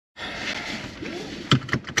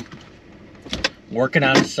Working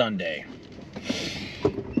on a Sunday.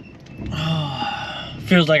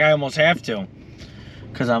 Feels like I almost have to,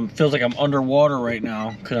 because feels like I'm underwater right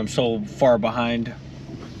now because I'm so far behind.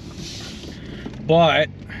 But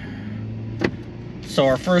so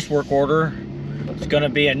our first work order is going to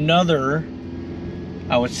be another,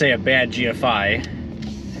 I would say, a bad GFI.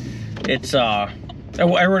 It's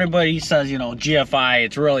everybody says, you know, GFI,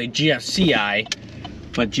 it's really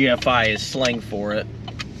GFCI, but GFI is slang for it.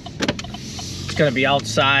 It's going to be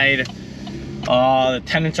outside. The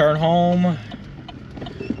tenants aren't home,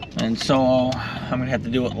 and so I'm gonna have to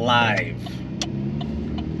do it live.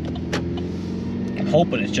 I'm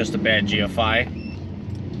hoping it's just a bad GFI.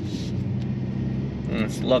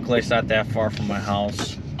 And luckily it's not that far from my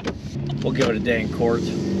house. We'll give it a day in court.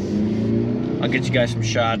 I'll get you guys some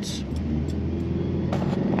shots.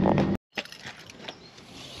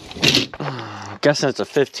 I'm guessing it's a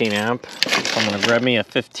 15 amp, so I'm gonna grab me a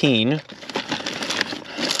 15.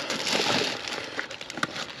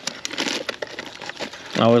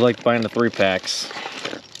 I always like buying the 3-packs.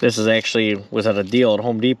 This is actually was at a deal at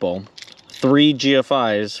Home Depot. 3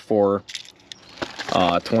 GFIs for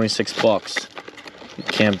 26 bucks. You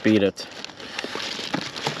can't beat it.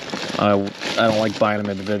 I don't like buying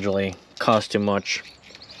them individually. Cost too much.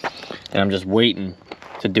 And I'm just waiting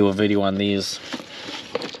to do a video on these.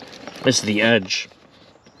 This is the edge.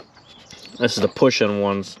 This is the push-in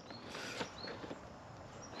ones.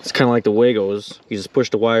 It's kind of like the Wagos. You just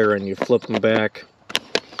push the wire and you flip them back.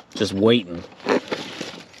 Just waiting.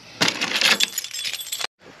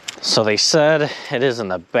 So they said it is in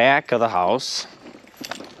the back of the house.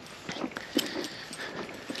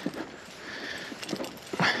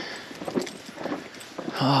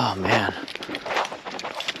 Oh man.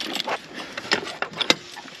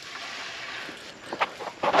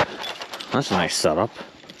 That's a nice setup.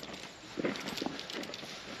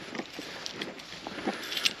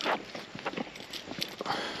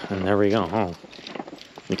 And there we go. Oh.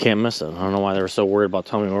 You can't miss it. I don't know why they were so worried about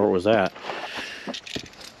telling me where it was at.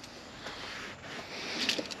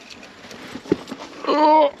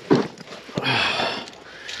 Oh.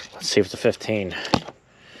 Let's see if it's a 15.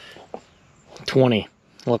 20.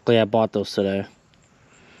 Luckily I bought those today.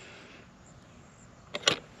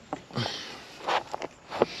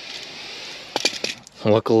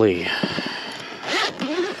 Luckily.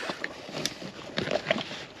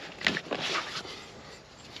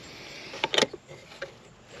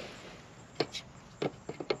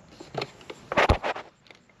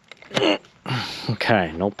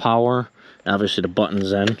 Okay, no power. Obviously the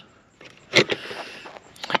button's in.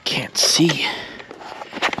 I can't see.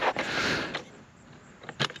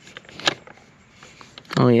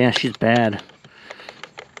 Oh yeah, she's bad.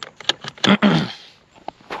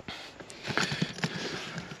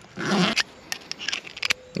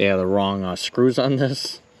 Yeah, the wrong screws on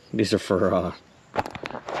this. These are for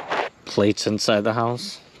plates inside the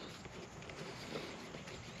house.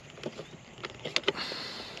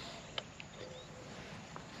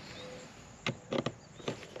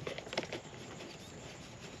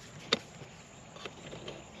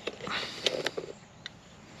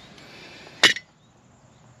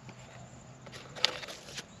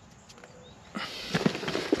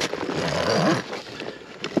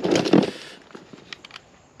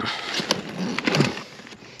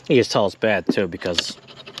 You can tell it's bad too because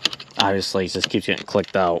obviously it just keeps getting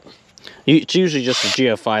clicked out. It's usually just the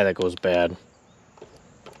GFI that goes bad.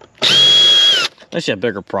 Unless you have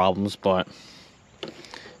bigger problems, but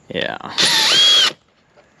yeah.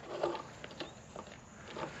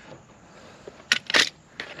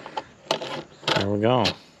 There we go.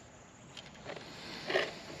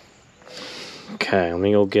 Okay, let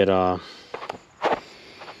me go get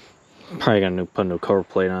probably gotta put a new cover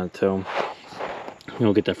plate on it too.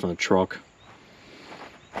 We'll get that from the truck.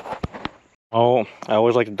 Oh, I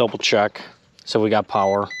always like to double check. So we got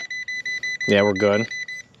power. Yeah, we're good.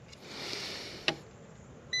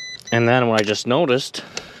 And then what I just noticed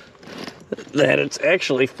that it's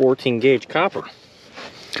actually 14 gauge copper.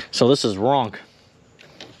 So this is wrong.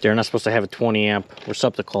 They're not supposed to have a 20 amp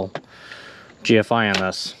receptacle GFI on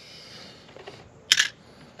this.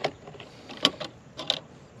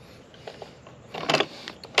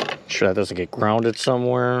 Sure that doesn't get grounded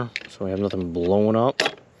somewhere so we have nothing blowing up.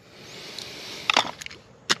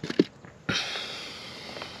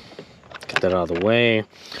 Get that out of the way.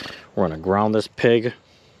 We're gonna ground this pig.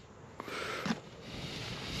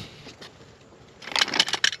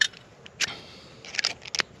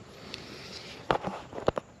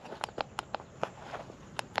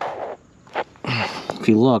 If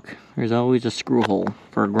you look, there's always a screw hole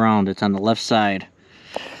for a ground. It's on the left side.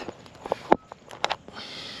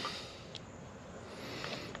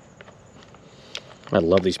 I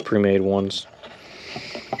love these pre-made ones.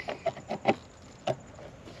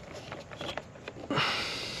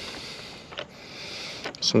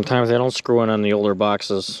 Sometimes they don't screw in on the older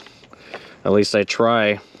boxes. At least I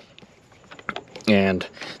try. And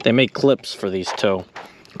they make clips for these too.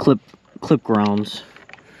 Clip grounds.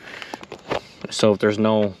 So if there's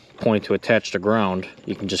no point to attach the ground,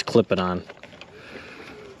 you can just clip it on.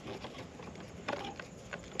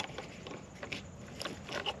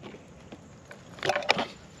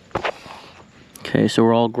 Okay, so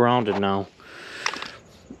we're all grounded now.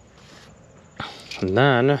 And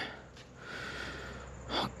then,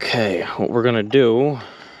 okay, what we're gonna do,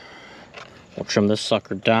 we'll trim this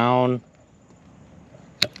sucker down.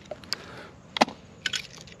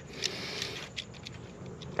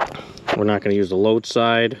 We're not gonna use the load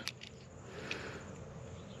side.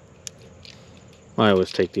 I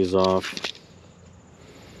always take these off.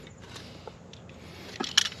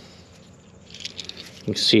 You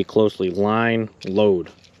can see closely, line,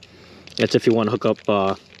 load. That's if you want to hook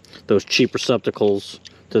up those cheap receptacles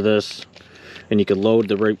to this, and you can load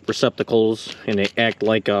the receptacles and they act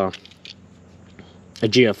like a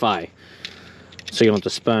GFI. So you don't have to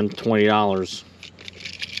spend $20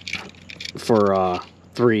 for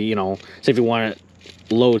 3, you know, say if you want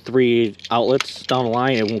to load 3 outlets down the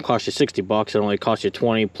line, it won't cost you 60 bucks, it only costs you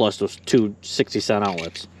 20 plus those 2 60-cent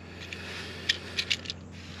outlets.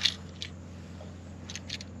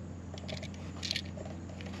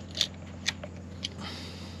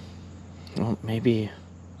 Well, maybe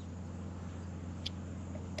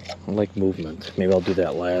I like movement. Maybe I'll do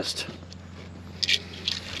that last.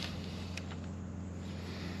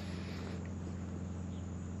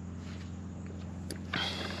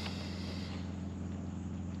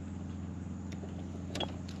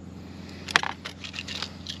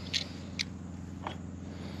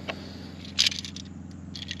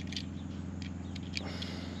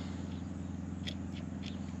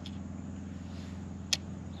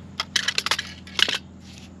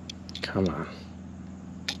 Come on.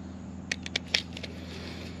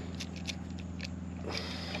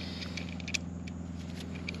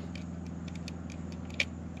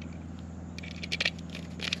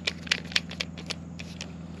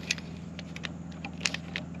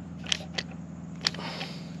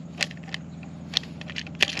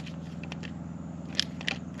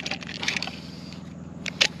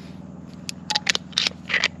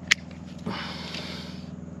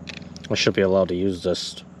 I should be allowed to use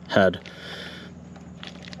this head.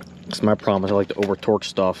 It's my problem is I like to over torque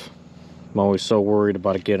stuff. I'm always so worried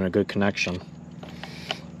about it getting a good connection.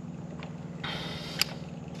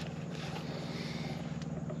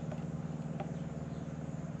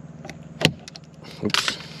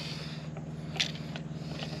 Oops.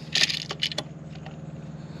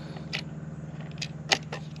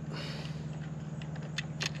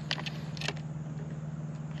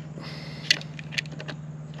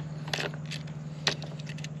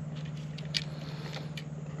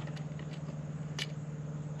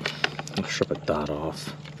 I'll strip a dot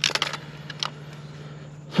off.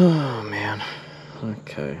 Oh man.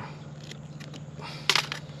 Okay.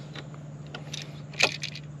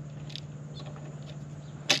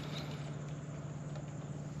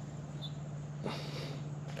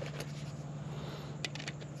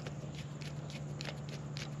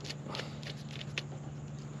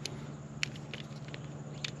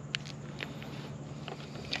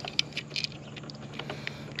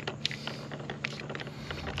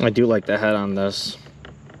 I do like the head on this.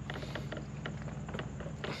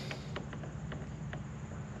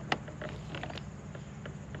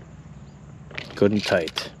 Good and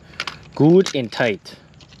tight. Good and tight.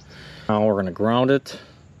 Now we're gonna ground it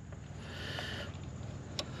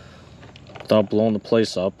without blowing the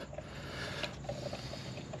place up.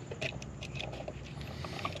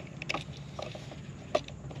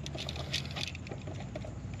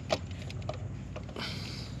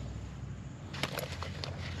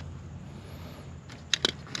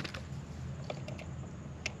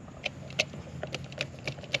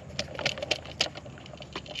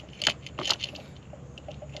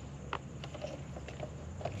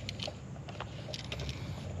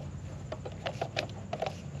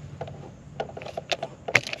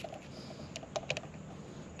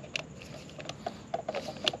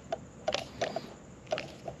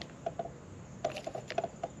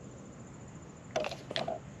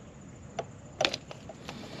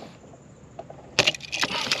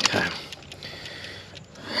 Okay.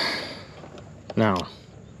 Now,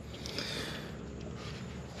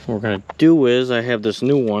 what we're gonna do is I have this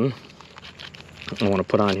new one I want to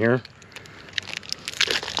put on here.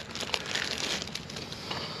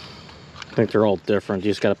 I think they're all different.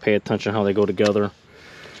 You just got to pay attention how they go together.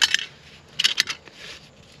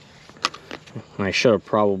 I should have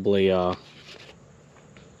probably, I'm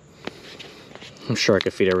sure I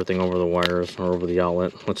could feed everything over the wires or over the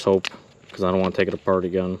outlet. Let's hope, because I don't want to take it apart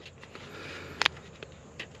again.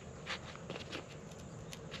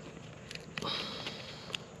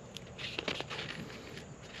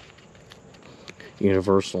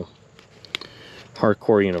 Universal.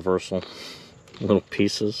 Hardcore universal. Little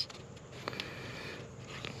pieces.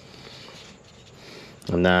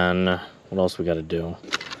 And then, what else we got to do?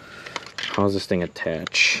 How does this thing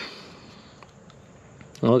attach?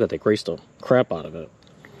 Oh, look at that, graced the crap out of it.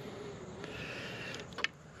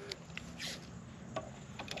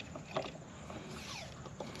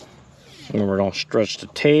 Remember, don't stretch the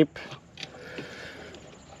tape.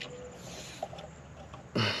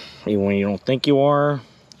 Even when you don't think you are,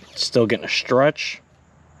 it's still getting a stretch.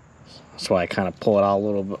 That's why I kind of pull it out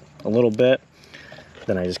a little bit.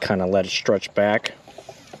 Then I just kind of let it stretch back.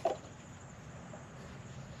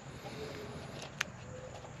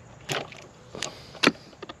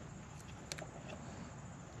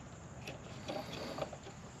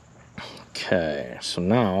 Okay, so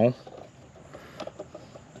now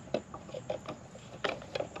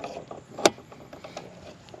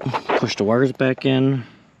push the wires back in.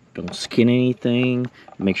 Don't skin anything.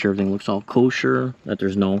 Make sure everything looks all kosher, that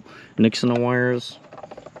there's no nicks in the wires.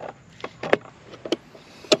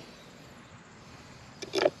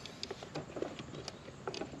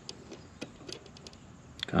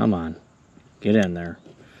 Come on, get in there.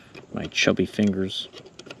 My chubby fingers.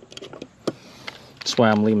 That's why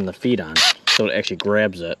I'm leaving the feet on, so it actually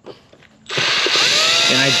grabs it. And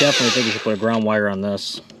I definitely think you should put a ground wire on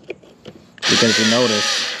this. Because if you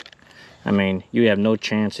notice, I mean, you have no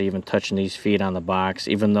chance of even touching these feet on the box,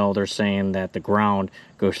 even though they're saying that the ground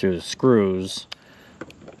goes through the screws.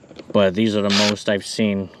 But these are the most I've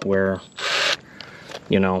seen where,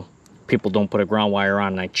 you know, people don't put a ground wire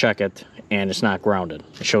on, and I check it, and it's not grounded.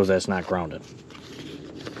 It shows that it's not grounded.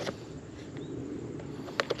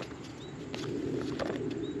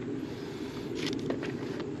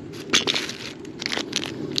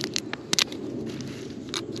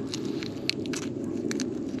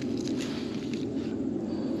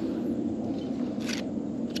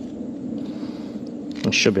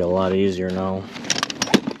 It should be a lot easier now.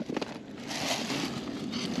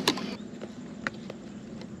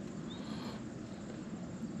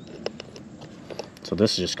 So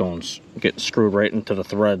this is just going to get screwed right into the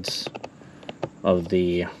threads of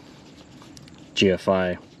the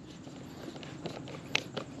GFI.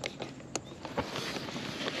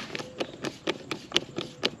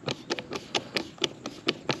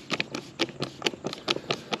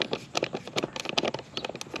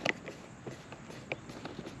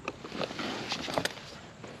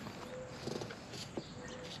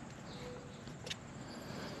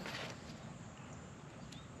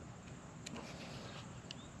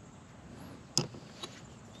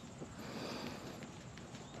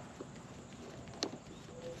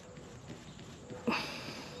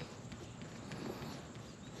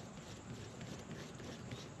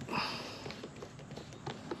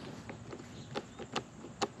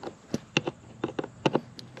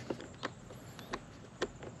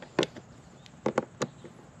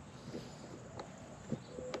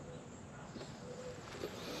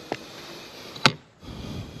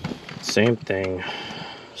 Same thing,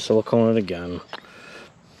 silicone it again.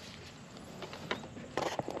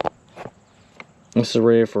 This is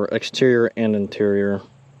ready for exterior and interior.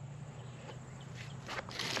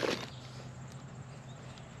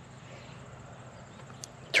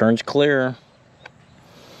 Turns clear.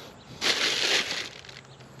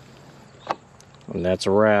 And that's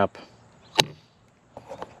a wrap.